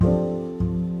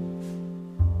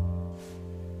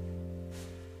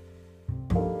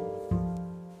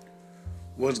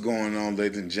What's going on,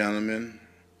 ladies and gentlemen?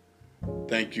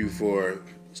 Thank you for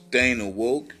staying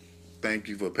awoke. Thank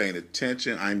you for paying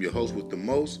attention. I'm your host with the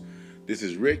most. This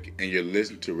is Rick, and you're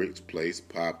listening to Rick's Place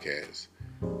Podcast.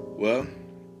 Well,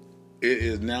 it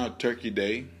is now Turkey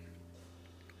Day.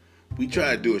 We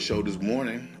tried to do a show this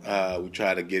morning. We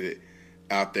tried to get it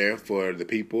out there for the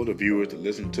people, the viewers to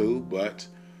listen to, but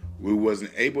we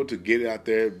wasn't able to get it out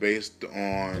there based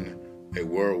on a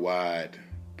worldwide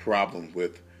problem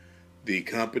with the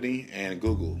company and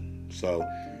Google. So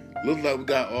looks like we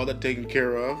got all that taken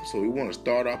care of. So we want to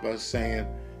start off by saying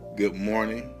good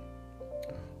morning.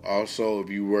 Also, if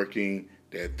you're working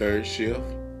that third shift,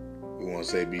 we want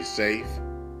to say be safe.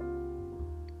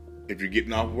 If you're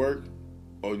getting off work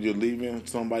or you're leaving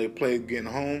somebody's place, getting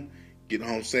home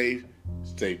safe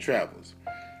travels.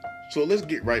 So let's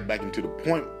get right back into the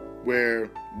point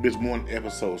where this morning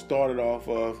episode started off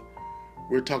of.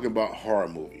 We're talking about horror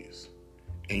movies.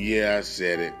 And yeah, I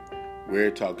said it.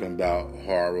 We're talking about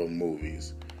horror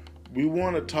movies. We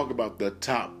want to talk about the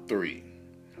top 3.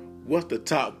 What's the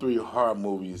top 3 horror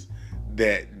movies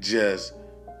that just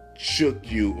shook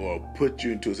you or put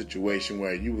you into a situation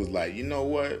where you was like, you know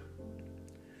what?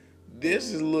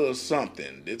 This is a little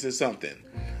something. This is something.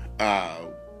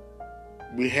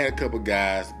 We had a couple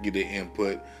guys get their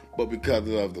input, but because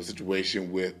of the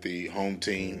situation with the home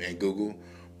team and Google,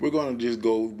 we're going to just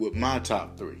go with my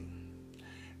top 3.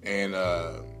 And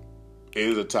it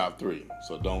is a top 3,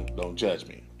 so don't judge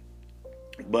me.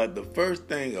 But the first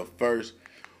thing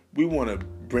we want to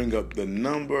bring up the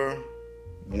number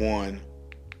 1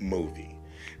 movie.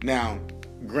 Now,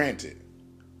 granted,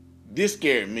 this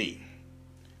scared me.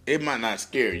 It might not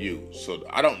scare you, so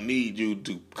I don't need you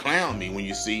to clown me when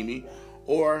you see me,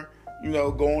 or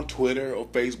go on Twitter or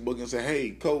Facebook and say, "Hey,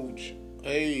 Coach,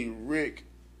 hey, Rick,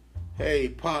 hey,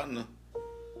 partner,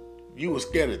 you were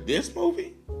scared of this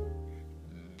movie?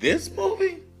 This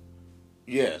movie?"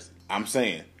 Yes, I'm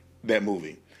saying that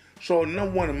movie. So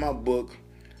number 1 in my book,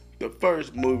 the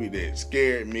first movie that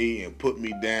scared me and put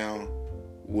me down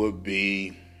would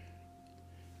be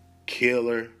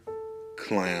Killer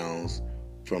Clowns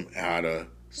from Outer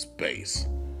Space.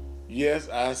 Yes,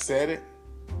 I said it.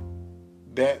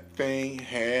 That thing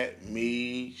had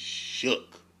me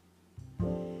shook.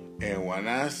 And when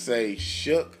I say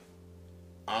shook,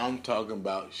 I'm talking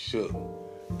about shook.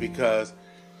 Because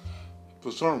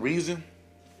for some reason,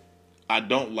 I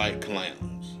don't like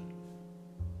clowns.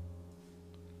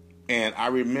 And I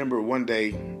remember one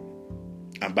day,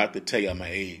 I'm about to tell you my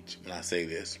age when I say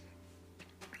this,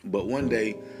 but one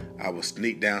day I was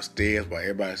sneak downstairs while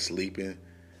everybody's sleeping,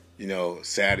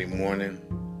 Saturday morning.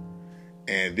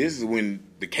 And this is when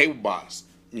the cable box,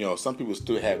 some people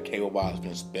still have cable box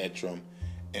from Spectrum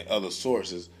and other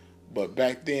sources. But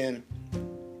back then,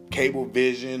 cable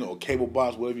vision or cable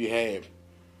box, whatever you had,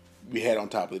 we had on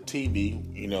top of the TV,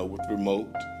 with the remote.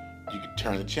 You could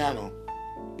turn the channel.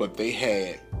 But they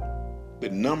had the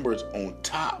numbers on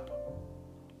top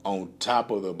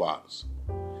of the box.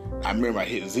 I remember I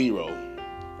hit 0.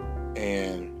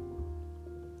 And,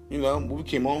 movie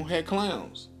came on, had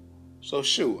clowns. So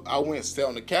shoot, I went and sat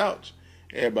on the couch.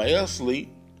 Everybody else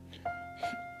sleep.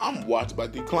 I'm watching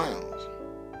about these clowns.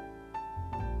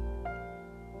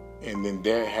 And then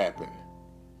there it happened.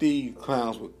 These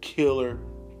clowns were killer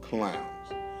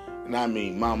clowns. And I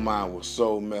mean, my mind was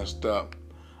so messed up.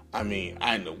 I mean,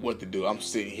 I didn't know what to do. I'm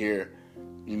sitting here,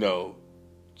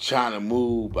 trying to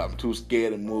move, but I'm too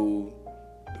scared to move.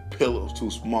 The pillow's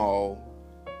too small.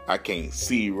 I can't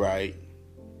see right.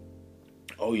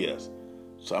 Oh, yes.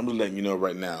 So I'm just letting you know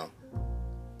right now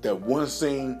that one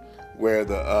scene where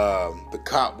the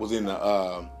cop was in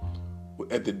the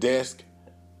at the desk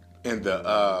and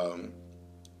the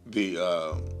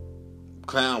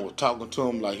clown was talking to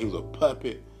him like he was a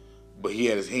puppet, but he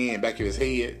had his hand back in his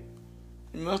head.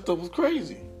 That stuff was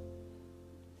crazy.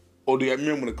 Or do you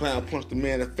remember when the clown punched the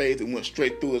man in the face and went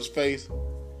straight through his face?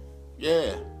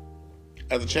 Yeah.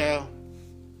 As a child,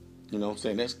 what I'm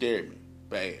saying? That scared me.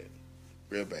 Bad.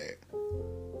 Real bad.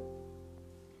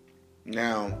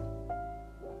 Now,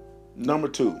 number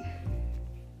 2.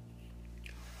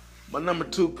 My number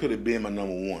 2 could have been my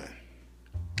number 1.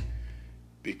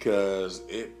 Because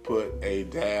it put a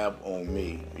dab on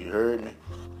me. You heard me?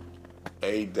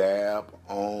 A dab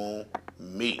on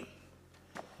me.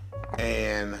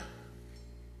 And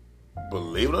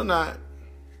believe it or not,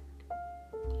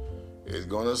 it's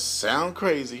going to sound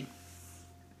crazy.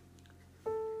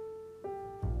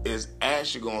 It's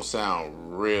actually going to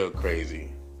sound real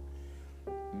crazy.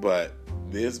 But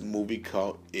this movie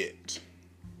called It.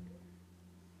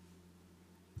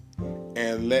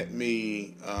 And let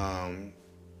me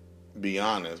be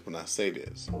honest when I say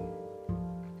this.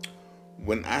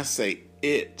 When I say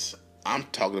It, I'm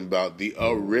talking about the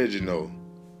original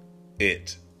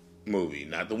It movie,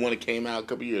 not the one that came out a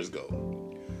couple years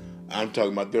ago. I'm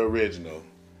talking about the original.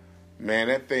 Man,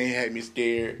 that thing had me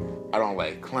scared. I don't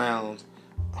like clowns.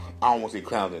 I don't want to see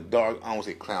clowns in the dark. I don't want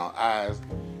to see clown eyes.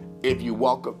 If you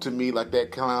walk up to me like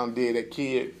that clown did, that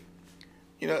kid,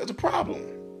 it's a problem.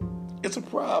 It's a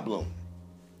problem.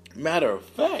 Matter of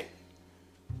fact,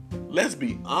 let's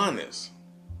be honest.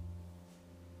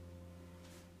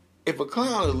 If a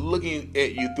clown is looking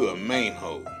at you through a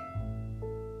manhole,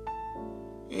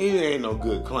 he ain't no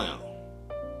good clown.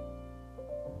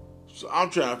 So I'm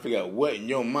trying to figure out what in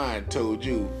your mind told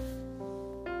you,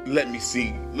 let me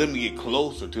get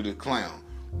closer to the clown.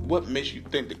 What makes you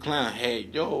think the clown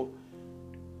had your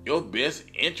best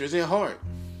interest at heart?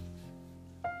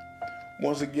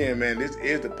 Once again, man, this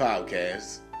is the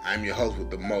podcast. I'm your host with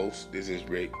the most. This is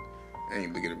Rick, and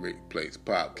you're looking at Rick Plays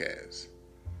Podcast.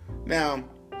 Now,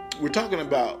 we're talking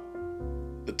about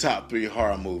the top 3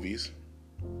 horror movies.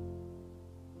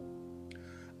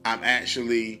 I'm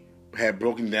actually have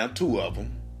broken down 2 of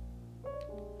them.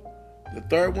 The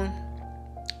third one,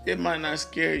 it might not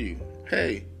scare you.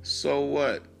 Hey, so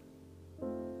what?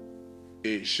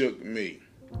 It shook me.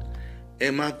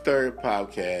 In my third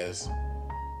podcast,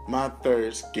 my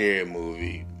third scary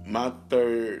movie, my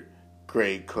third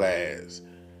grade class,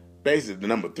 basically the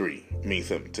number 3 means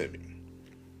something to me.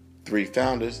 3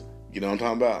 founders, you know what I'm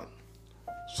talking about?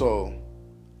 So,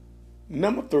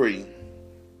 number 3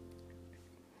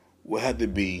 will have to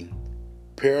be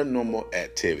Paranormal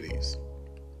Activities.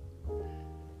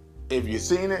 If you've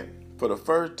seen it for the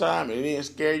first time and it didn't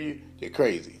scare you, you're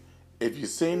crazy. If you've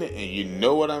seen it and you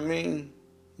know what I mean,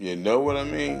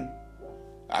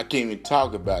 I can't even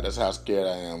talk about it. That's how scared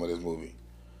I am with this movie.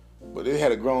 But it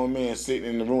had a grown man sitting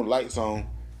in the room, lights on,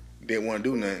 didn't want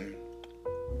to do nothing.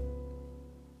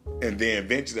 And then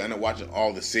eventually I ended up watching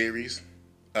all the series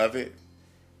of it,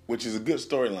 which is a good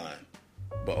storyline.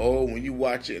 But when you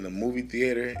watch it in a movie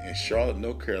theater in Charlotte,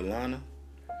 North Carolina,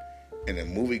 and the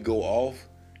movie go off,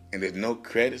 and there's no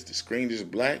credits, the screen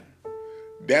just black,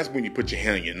 that's when you put your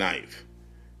hand on your knife,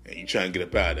 and you try and get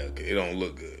up out of there, because it don't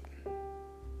look good.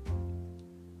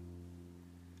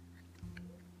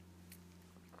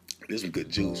 This is some good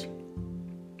juice.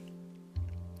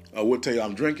 I will tell you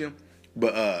I'm drinking,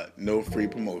 but no free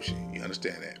promotion. You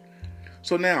understand that?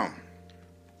 So now,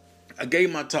 I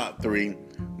gave my top 3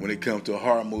 when it comes to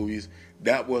horror movies.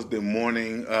 That was the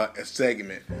morning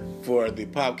segment for the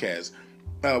podcast.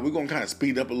 We're going to kind of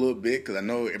speed up a little bit because I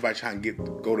know everybody trying to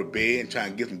go to bed and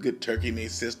trying to get some good turkey in their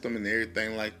system and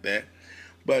everything like that.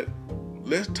 But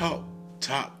let's talk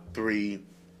top 3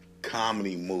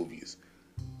 comedy movies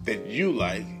that you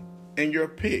like and your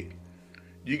pick.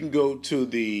 You can go to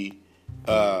the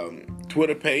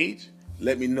Twitter page.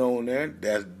 Let me know on there.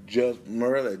 That's Just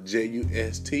Murrill at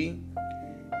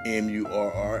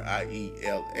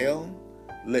JustMurriell.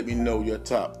 Let me know your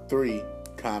top 3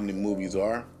 comedy movies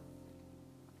are.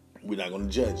 We're not going to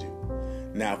judge you.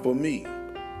 Now, for me,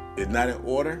 it's not in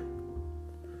order,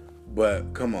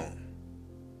 but come on.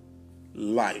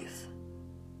 Life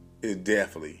is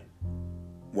definitely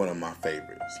one of my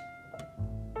favorites.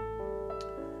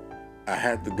 I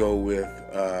had to go with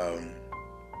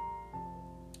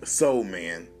Soul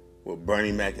Man with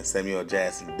Bernie Mac and Samuel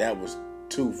Jackson. That was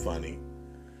too funny.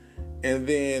 And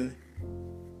then,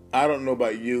 I don't know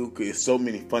about you, because there's so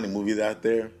many funny movies out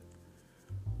there,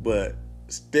 but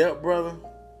Step Brother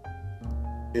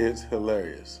is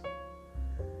hilarious.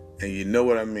 And you know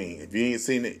what I mean. If you ain't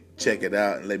seen it, check it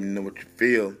out and let me know what you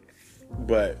feel.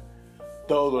 But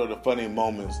those are the funny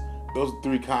moments. Those are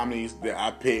 3 comedies that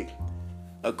I picked.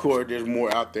 Of course, there's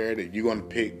more out there that you're going to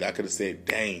pick that I could have said,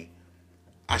 dang,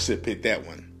 I should have picked that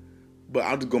one. But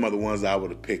I'll just go by the ones I would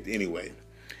have picked anyway.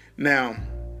 Now,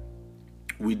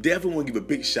 we definitely want to give a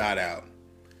big shout out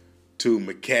to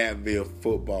McCaffville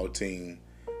football team.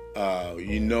 I'll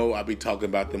be talking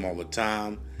about them all the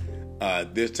time.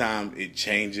 This time it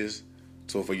changes.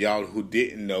 So for y'all who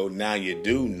didn't know, now you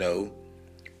do know.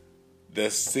 The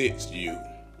 6U,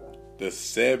 the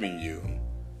 7U,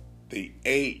 the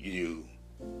 8U,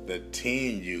 the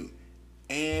 10U,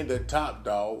 and the top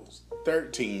dogs,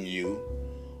 13U,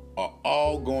 are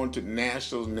all going to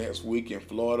Nationals next week in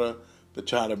Florida to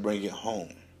try to bring it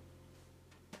home.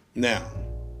 Now,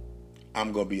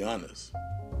 I'm going to be honest.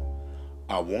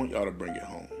 I want y'all to bring it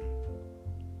home.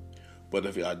 But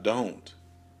if y'all don't,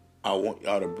 I want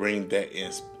y'all to bring that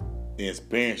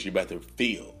experience you about to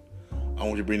feel. I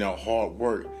want you to bring that hard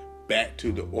work back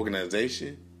to the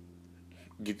organization.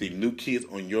 Get the new kids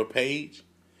on your page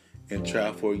and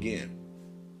try for again.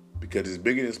 Because it's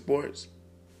bigger than sports.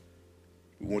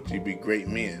 We want you to be great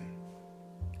men.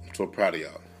 I'm so proud of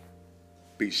y'all.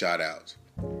 Big shout outs.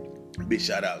 Big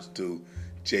shout outs to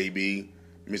JB,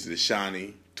 Mr.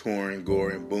 Deshani, Torrin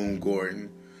Gordon, Boone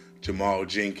Gordon, Jamal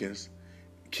Jenkins,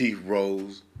 Keith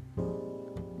Rose,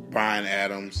 Brian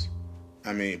Adams.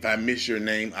 I mean, if I miss your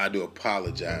name, I do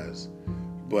apologize.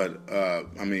 But,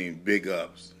 big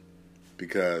ups.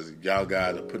 Because y'all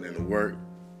guys are putting in the work.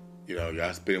 You know,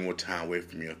 y'all spending more time away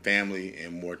from your family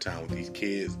and more time with these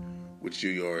kids, with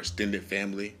your extended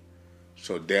family.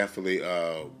 So definitely,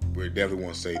 we definitely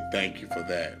want to say thank you for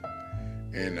that.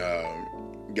 And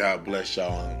God bless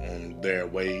y'all on their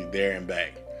way there and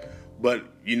back. But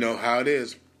you know how it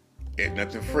is. It's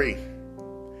nothing free.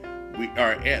 We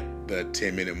are at the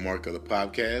 10-minute mark of the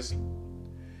podcast.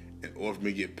 In order for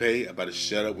me to get paid, I'm about to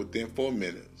shut up within 4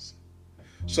 minutes.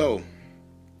 So,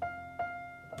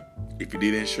 if you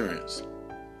need insurance,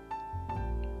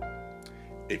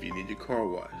 if you need your car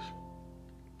washed,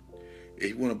 if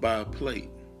you want to buy a plate,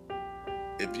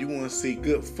 if you want to see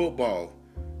good football,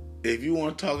 if you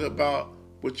want to talk about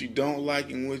what you don't like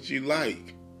and what you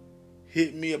like,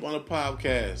 hit me up on the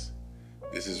podcast.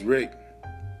 This is Rick.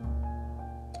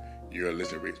 You're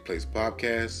listening to Rick's Place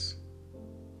Podcast.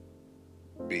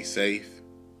 Be safe.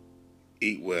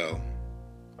 Eat well.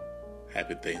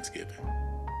 Happy Thanksgiving.